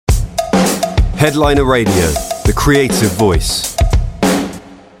Headliner Radio, the creative voice.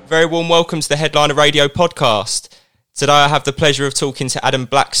 Very warm welcome to the Headliner Radio podcast. Today I have the pleasure of talking to Adam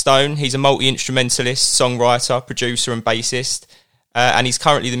Blackstone. He's a multi-instrumentalist, songwriter, producer and bassist. And he's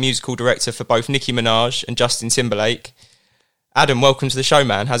currently the musical director for both Nicki Minaj and Justin Timberlake. Adam, welcome to the show,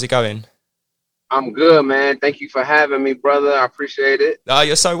 man. How's it going? I'm good, man. Thank you for having me, brother. I appreciate it. Oh,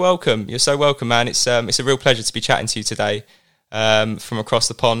 you're so welcome. You're so welcome, man. It's a real pleasure to be chatting to you today from across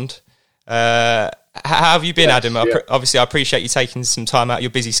the pond. How have you been, yes, Adam? Obviously, I appreciate you taking some time out of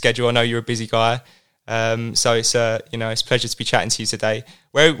your busy schedule. I know you're a busy guy. So it's it's a pleasure to be chatting to you today.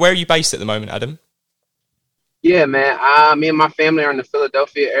 Where are you based at the moment, Adam? Yeah, man. Me and my family are in the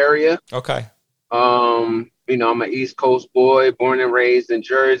Philadelphia area. Okay. I'm an East Coast boy, born and raised in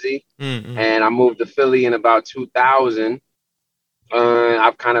Jersey, and I moved to Philly in about 2000.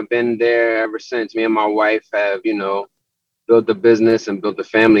 I've kind of been there ever since. Me and my wife have, built the business and built the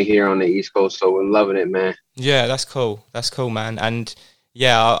family here on the East Coast, so we're loving it, man. Yeah, that's cool. That's cool, man. And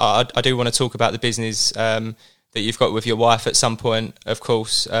yeah, I do want to talk about the business that you've got with your wife at some point, of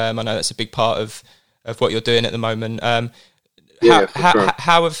course. I know that's a big part of what you're doing at the moment. How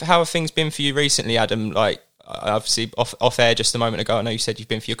have things been for you recently, Adam? Like, obviously off air just a moment ago, I know you said you've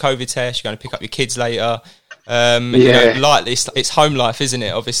been for your COVID test, you're going to pick up your kids later. It's home life, isn't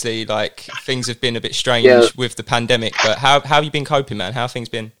it? Obviously, like, things have been a bit strange with the pandemic, but how have you been coping, man? How have things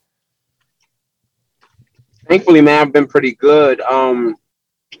been? Thankfully, man, I've been pretty good.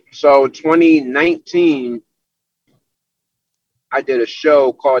 So 2019, I did a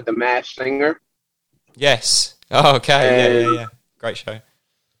show called The Masked Singer. Yes. Oh, okay. Yeah. Great show.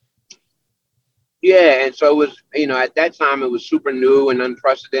 Yeah, and so it was, at that time it was super new and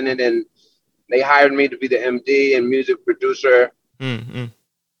unprecedented, and they hired me to be the MD and music producer. Mm-hmm.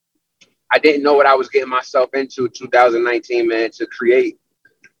 I didn't know what I was getting myself into 2019, man, to create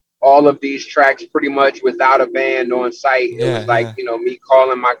all of these tracks pretty much without a band on site. It was like, me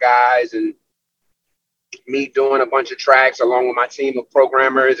calling my guys and me doing a bunch of tracks along with my team of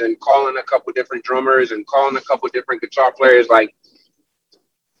programmers and calling a couple different drummers and calling a couple different guitar players. Like,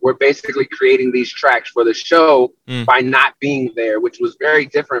 we're basically creating these tracks for the show by not being there, which was very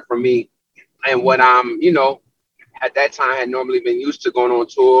different from me. And what I'm, at that time had normally been used to going on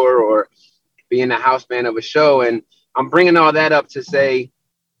tour or being a house band of a show. And I'm bringing all that up to say,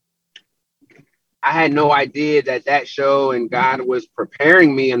 I had no idea that show and God was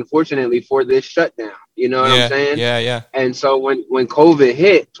preparing me, unfortunately, for this shutdown. You know what I'm saying? Yeah. And so when COVID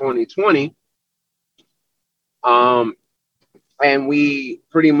hit 2020, and we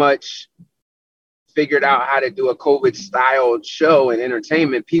pretty much figured out how to do a COVID styled show and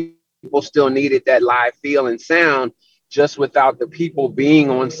entertainment, people still needed that live feel and sound just without the people being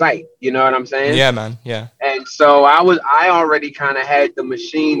on site. You know what I'm saying? Yeah, man. Yeah. And so I already kind of had the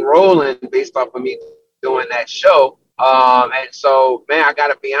machine rolling based off of me doing that show. And so, man, I got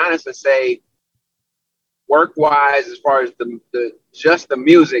to be honest and say, work wise, as far as the just the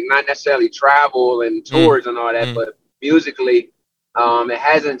music, not necessarily travel and tours and all that, but musically, it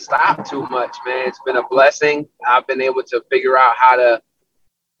hasn't stopped too much, man. It's been a blessing. I've been able to figure out how to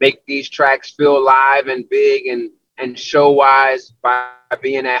make these tracks feel live and big and show wise by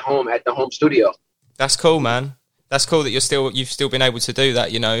being at home at the home studio. That's cool, man. That's cool that you've still been able to do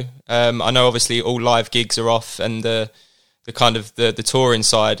that. I know obviously all live gigs are off and the kind of the touring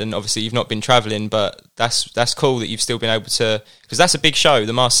side, and obviously you've not been traveling, but that's cool that you've still been able to, because that's a big show,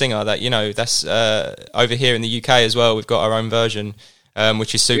 The Masked Singer, that that's over here in the UK as well. We've got our own version,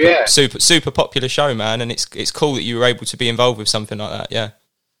 which is super popular show, man, and it's cool that you were able to be involved with something like that.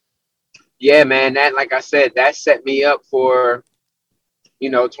 Yeah, man, that, like I said, that set me up for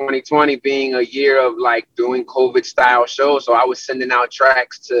 2020 being a year of like doing COVID style shows. So I was sending out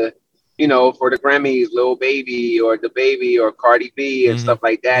tracks to for the Grammys, Lil Baby or The Baby or Cardi B and stuff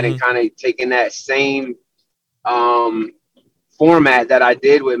like that, and kind of taking that same format that I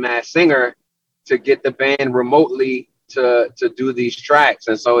did with Masked Singer to get the band remotely to do these tracks.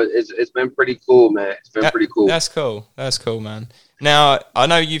 And so it's been pretty cool, man. It's been pretty cool. That's cool, man. Now, I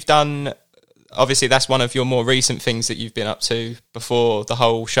know you've done, obviously that's one of your more recent things that you've been up to before the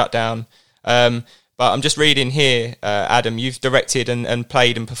whole shutdown. But I'm just reading here, Adam, you've directed and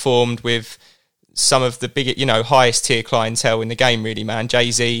played and performed with some of the biggest, highest tier clientele in the game, really, man.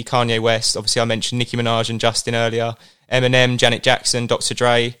 Jay-Z, Kanye West, obviously I mentioned Nicki Minaj and Justin earlier, Eminem, Janet Jackson, Dr.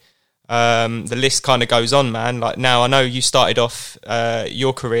 Dre. The list kind of goes on, man. Like, now I know you started off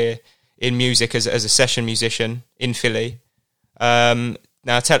your career in music as a session musician in Philly.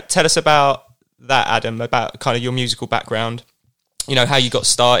 Now tell us about that, Adam, about kind of your musical background, how you got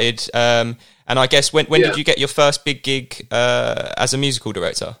started. And I guess when did you get your first big gig as a musical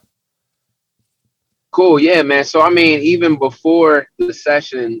director? Cool. Yeah, man. So, I mean, even before the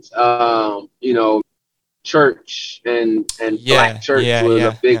sessions, you know, church and black church was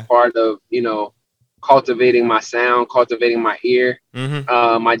a big part of, you know, cultivating my sound, cultivating my ear.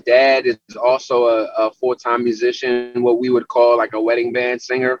 My dad is also a full-time musician, what we would call like a wedding band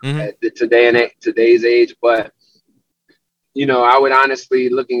singer at today's age. But, you know, I would honestly,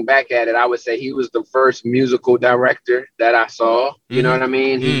 looking back at it, I would say he was the first musical director that I saw. You know what I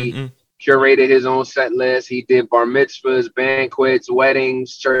mean? He curated his own set list. He did bar mitzvahs, banquets,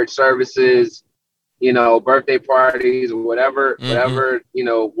 weddings, church services, you know, birthday parties, whatever, you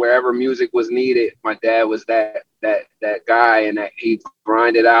know, wherever music was needed. My dad was that guy, and that he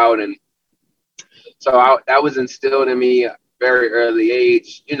grinded out. And so that was instilled in me at a very early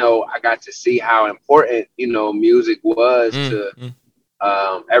age. You know, I got to see how important, you know, music was to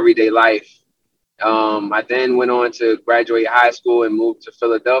everyday life. I then went on to graduate high school and moved to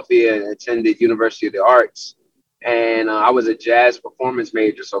Philadelphia and attended University of the Arts. And I was a jazz performance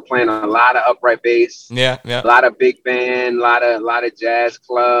major, so playing a lot of upright bass, a lot of big band, a lot of jazz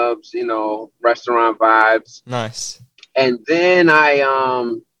clubs, you know, restaurant vibes. Nice. And then I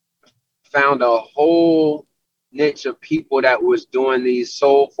found a whole niche of people that was doing these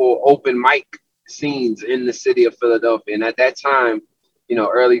soulful open mic scenes in the city of Philadelphia. And at that time, you know,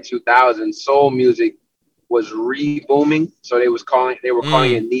 early 2000s, soul music was re-booming. So they were calling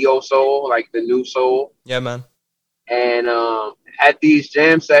it neo soul, like the new soul. Yeah, man. And at these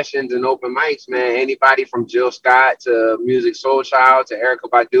jam sessions and open mics, man, anybody from Jill Scott to Music Soul Child to Erykah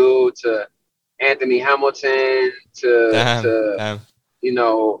Badu to Anthony Hamilton to you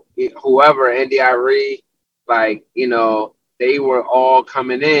know, whoever, N.D.I.R.E., like, you know, they were all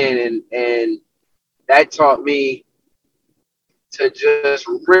coming in, and that taught me to just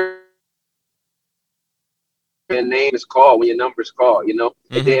rip. Your name is called when your number is called, you know.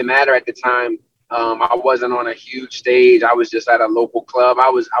 It didn't matter at the time. I wasn't on a huge stage. I was just at a local club. I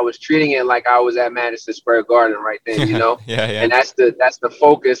was treating it like I was at Madison Square Garden right then, you know. And that's the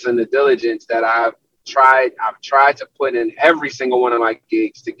focus and the diligence that I've tried to put in every single one of my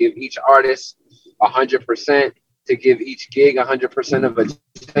gigs, to give each artist 100%, to give each gig 100% of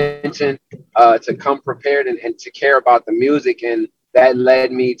attention, to come prepared and to care about the music. And that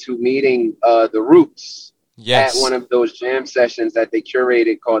led me to meeting the Roots at one of those jam sessions that they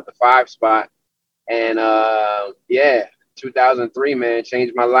curated called the 5 Spot. And 2003, man,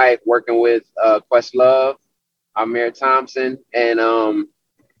 changed my life working with Questlove, Amir Thompson. And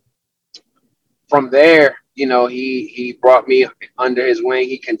from there, you know, he brought me under his wing.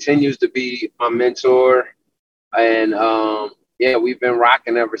 He continues to be my mentor. And we've been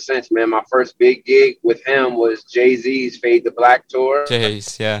rocking ever since, man. My first big gig with him was Jay-Z's Fade to Black tour.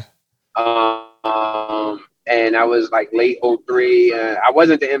 And I was like late 03. I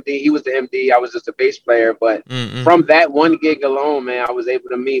wasn't the MD. He was the MD. I was just a bass player. But from that one gig alone, man, I was able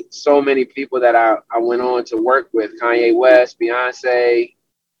to meet so many people that I went on to work with. Kanye West, Beyonce,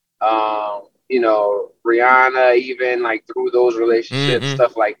 you know, Rihanna, even like through those relationships,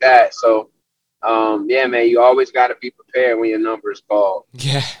 stuff like that. So, man, you always got to be prepared when your number is called.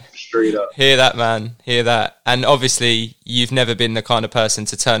 Yeah. Straight up. Hear that, man. Hear that. And obviously, you've never been the kind of person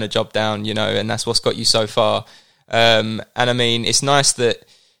to turn a job down, you know, and that's what's got you so far. And I mean, it's nice that,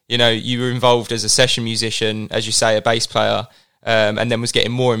 you know, you were involved as a session musician, as you say, a bass player, and then was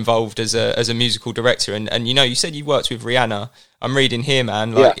getting more involved as a musical director. And you know, you said you worked with Rihanna. I'm reading here,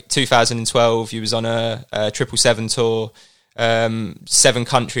 man, like 2012, you was on a 777 tour, 7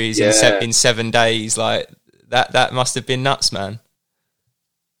 countries in 7 days. Like that must have been nuts, man.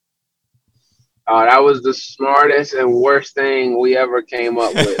 That was the smartest and worst thing we ever came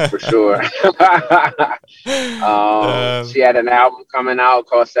up with, for sure. She had an album coming out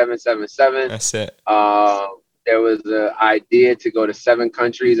called 777. That's it. There was an idea to go to 7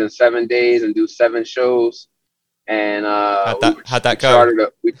 countries in 7 days and do 7 shows. And how'd that go?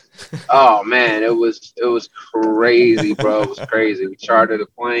 Oh man, it was crazy, bro. It was crazy. We chartered a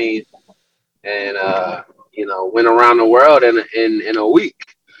plane and you know, went around the world in a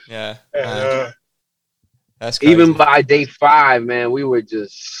week. Yeah. That's crazy. Even by day 5, man, we were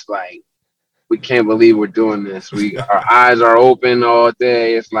just like, we can't believe we're doing this. Our eyes are open all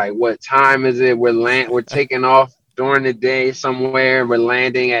day. It's like, what time is it? We're taking off during the day somewhere. We're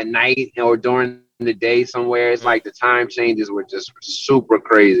landing at night or during the day somewhere. It's like the time changes were just super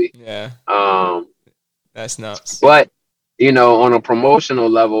crazy. Yeah. That's nuts. But, you know, on a promotional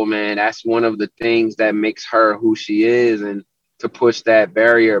level, man, that's one of the things that makes her who she is, and to push that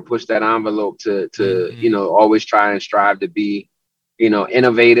barrier, push that envelope to you know, always try and strive to be, you know,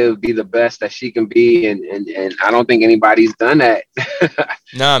 innovative, be the best that she can be. And I don't think anybody's done that.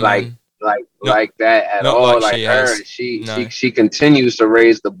 No, like, man. like that at all. Like her, and she continues to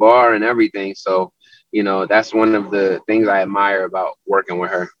raise the bar and everything. So, you know, that's one of the things I admire about working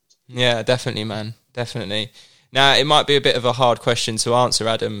with her. Yeah, definitely, man. Definitely. Now, it might be a bit of a hard question to answer,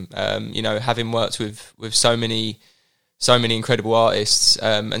 Adam. You know, having worked with so many incredible artists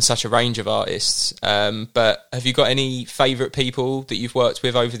and such a range of artists. But have you got any favourite people that you've worked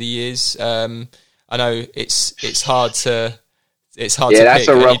with over the years? I know it's hard to that's pick,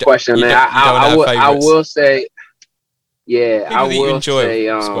 a rough question, man. I will say, people I that you will enjoy say,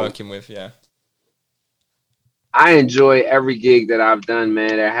 working with. Yeah, I enjoy every gig that I've done, man.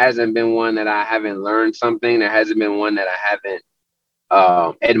 There hasn't been one that I haven't learned something. There hasn't been one that I haven't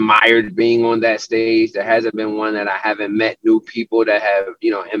admired being on that stage. There hasn't been one that I haven't met new people that have,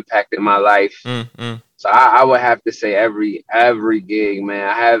 you know, impacted my life. So I would have to say every gig, man.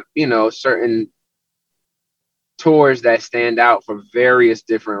 I have, you know, certain tours that stand out for various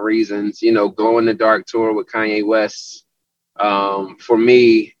different reasons. You know, Glow in the Dark tour with Kanye West, for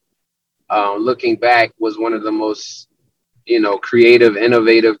me, looking back, was one of the most, you know, creative,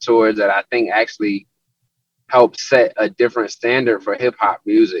 innovative tours that I think actually helped set a different standard for hip hop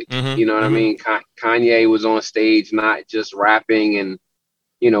music. You know what I mean? Kanye was on stage, not just rapping and,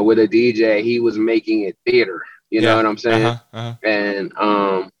 you know, with a DJ, he was making it theater. You know what I'm saying? And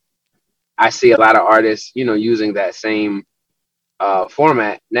I see a lot of artists, you know, using that same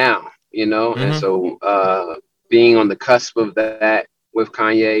format now, you know, and so being on the cusp of that with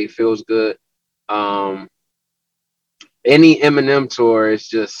Kanye feels good. Any Eminem tour is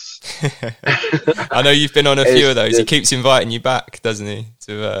just. I know you've been on a few of those. He keeps inviting you back, doesn't he?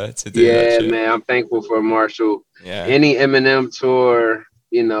 To do that. Yeah, man. I'm thankful for Marshall. Yeah. Any Eminem tour,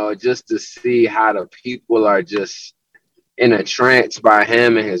 you know, just to see how the people are just in a trance by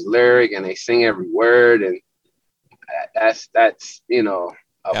him and his lyric, and they sing every word, and that's you know,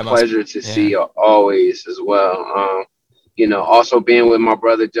 a pleasure to see always as well. You know, also being with my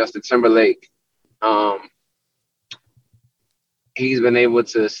brother Justin Timberlake. He's been able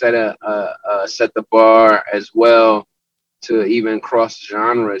to set the bar as well to even cross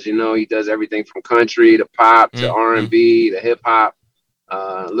genres. You know, he does everything from country to pop to R&B to hip hop,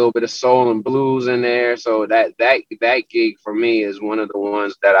 a little bit of soul and blues in there. So that gig for me is one of the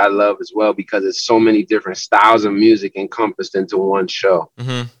ones that I love as well, because it's so many different styles of music encompassed into one show.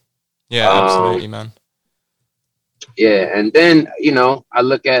 Yeah, absolutely, man. Yeah, and then, you know, I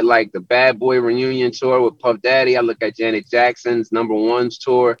look at like the Bad Boy reunion tour with Puff Daddy. I look at Janet Jackson's Number Ones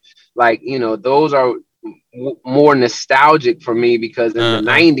tour. Like, you know, those are more nostalgic for me, because in the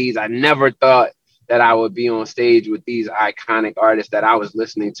 90s, I never thought that I would be on stage with these iconic artists that I was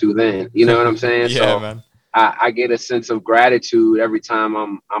listening to then. You know what I'm saying? Yeah, man. I get a sense of gratitude every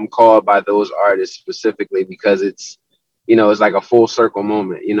time I'm called by those artists specifically, because it's, you know, it's like a full circle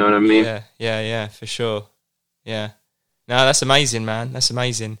moment. You know what I mean? Yeah, for sure. Yeah. No, that's amazing, man. That's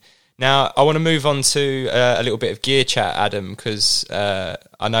amazing. Now, I want to move on to a little bit of gear chat, Adam, because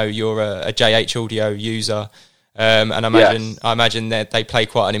I know you're a JH Audio user, and I imagine that they play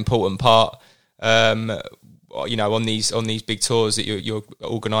quite an important part, you know, on these big tours that you're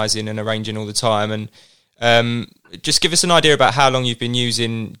organising and arranging all the time. And just give us an idea about how long you've been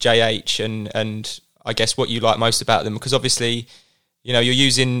using JH and I guess what you like most about them, because obviously, you know, you're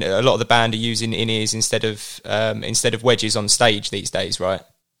using a lot of the band are using in-ears instead of wedges on stage these days, right?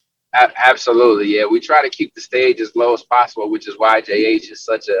 Absolutely, yeah. We try to keep the stage as low as possible, which is why JH is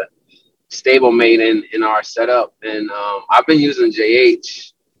such a stablemate in our setup. And I've been using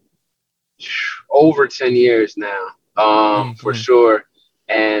JH over 10 years now, for sure.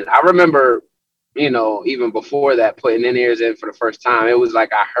 And I remember, you know, even before that, putting in-ears in for the first time, it was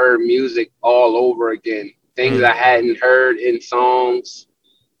like I heard music all over again. Things I hadn't heard in songs,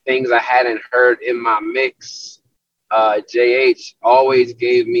 things I hadn't heard in my mix. JH always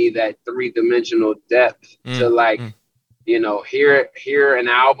gave me that 3-dimensional depth to like, you know, hear an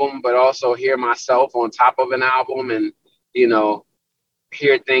album, but also hear myself on top of an album, and, you know,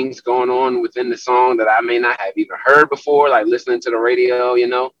 hear things going on within the song that I may not have even heard before, like listening to the radio, you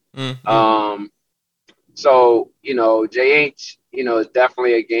know. So, you know, JH, you know, is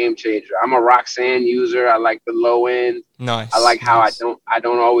definitely a game changer. I'm a Roxanne user. I like the low end. Nice. I like how I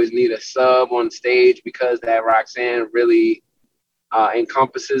don't always need a sub on stage, because that Roxanne really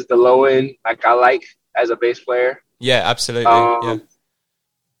encompasses the low end, like I like as a bass player. Yeah, absolutely.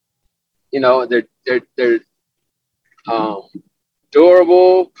 You know, they're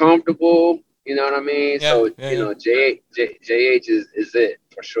durable, comfortable. You know what I mean? You know, JH is it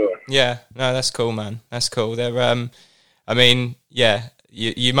for sure. Yeah, no, that's cool, man. That's cool. They're, I mean, yeah,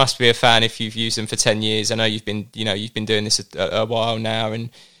 you must be a fan if you've used them for 10 years. I know you've been doing this a while now, and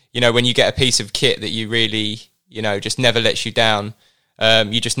when you get a piece of kit that you really, just never lets you down,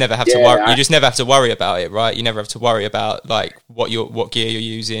 you just never have to worry. You just never have to worry about it, right? You never have to worry about like what gear you're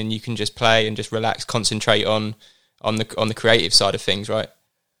using. You can just play and just relax, concentrate on the creative side of things, right?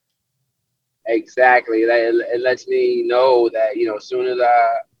 Exactly. It lets me know that, as soon as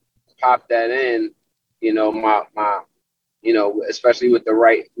I pop that in, my especially with the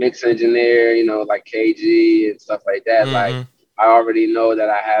right mix engineer, like KG and stuff like that, like I already know that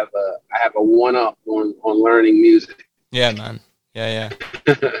I have a one up on learning music. Yeah, man. Yeah.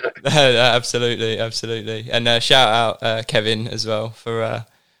 Absolutely. And shout out Kevin as well for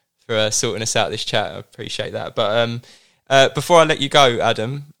sorting us out this chat. I appreciate that. But before I let you go,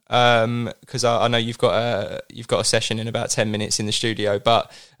 Adam, because I know you've got a session in about 10 minutes in the studio, but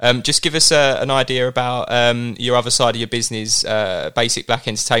just give us an idea about your other side of your business, Basic Black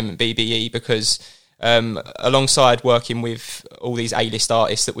Entertainment, BBE, because alongside working with all these A-list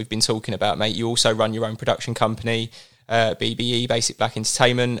artists that we've been talking about, mate, you also run your own production company, BBE, Basic Black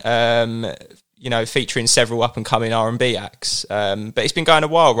Entertainment, featuring several up-and-coming R&B acts. But it's been going a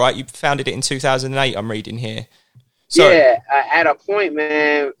while, right? You founded it in 2008, I'm reading here. So, yeah, at a point,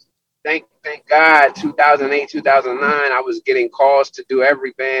 man, thank God, 2008, 2009, I was getting calls to do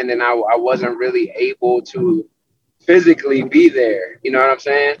every band, and I wasn't really able to physically be there. You know what I'm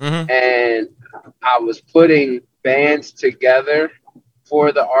saying? Mm-hmm. And I was putting bands together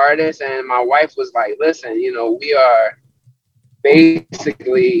for the artists, and my wife was like, listen, we are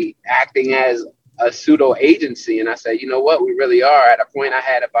basically acting as a pseudo agency. And I said, you know what, we really are. At a point I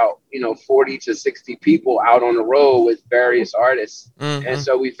had about 40 to 60 people out on the road with various artists. Mm-hmm. And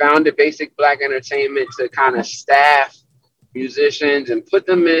so we founded Basic Black Entertainment to kind of staff musicians and put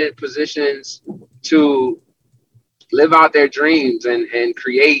them in positions to live out their dreams and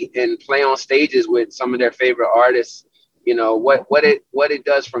create and play on stages with some of their favorite artists. What it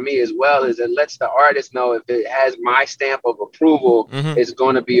does for me as well is it lets the artist know if it has my stamp of approval, mm-hmm. it's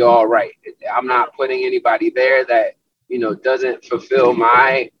going to be all right. I'm not putting anybody there that, doesn't fulfill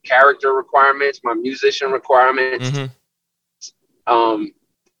my character requirements, my musician requirements. Mm-hmm.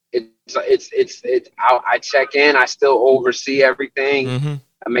 I check in, I still oversee everything. Mm-hmm.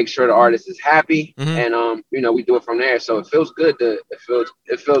 I make sure the artist is happy, mm-hmm. and we do it from there. So it feels good to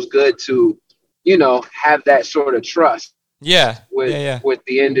have that sort of trust. With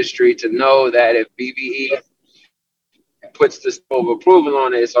the industry, to know that if BBE puts the stamp of approval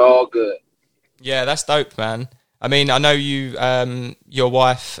on it, it's all good. Yeah, that's dope, man. I mean, I know you, your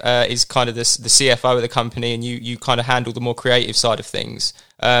wife is kind of the CFO of the company, and you kind of handle the more creative side of things.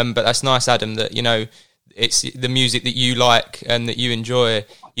 But that's nice, Adam, that it's the music that you like and that you enjoy.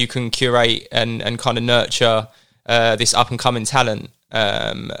 You can curate and kind of nurture this up and coming talent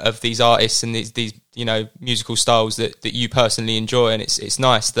of these artists and these musical styles that you personally enjoy. And it's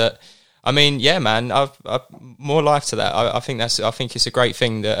nice that, I mean, yeah, man, I've more life to that. I think it's a great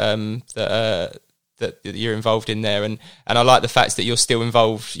thing that you're involved in there, and I like the fact that you're still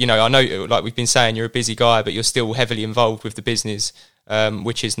involved. I know, like we've been saying, you're a busy guy, but you're still heavily involved with the business,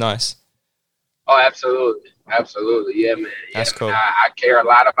 which is nice. Oh, absolutely, yeah, man. Yeah, that's cool. I care a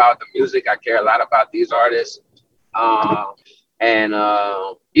lot about the music. I care a lot about these artists, and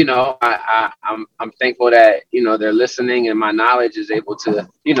I'm thankful that they're listening, and my knowledge is able to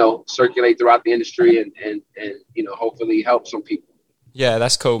circulate throughout the industry and hopefully help some people. Yeah,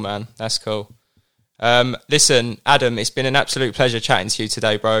 that's cool, man. That's cool. Listen, Adam, it's been an absolute pleasure chatting to you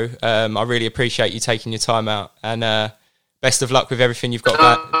today, bro. I really appreciate you taking your time out, and best of luck with everything you've got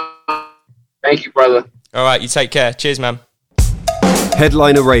back. Thank you, brother. All right, you take care. Cheers, man.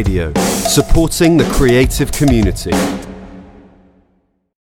 Headliner Radio, supporting the creative community.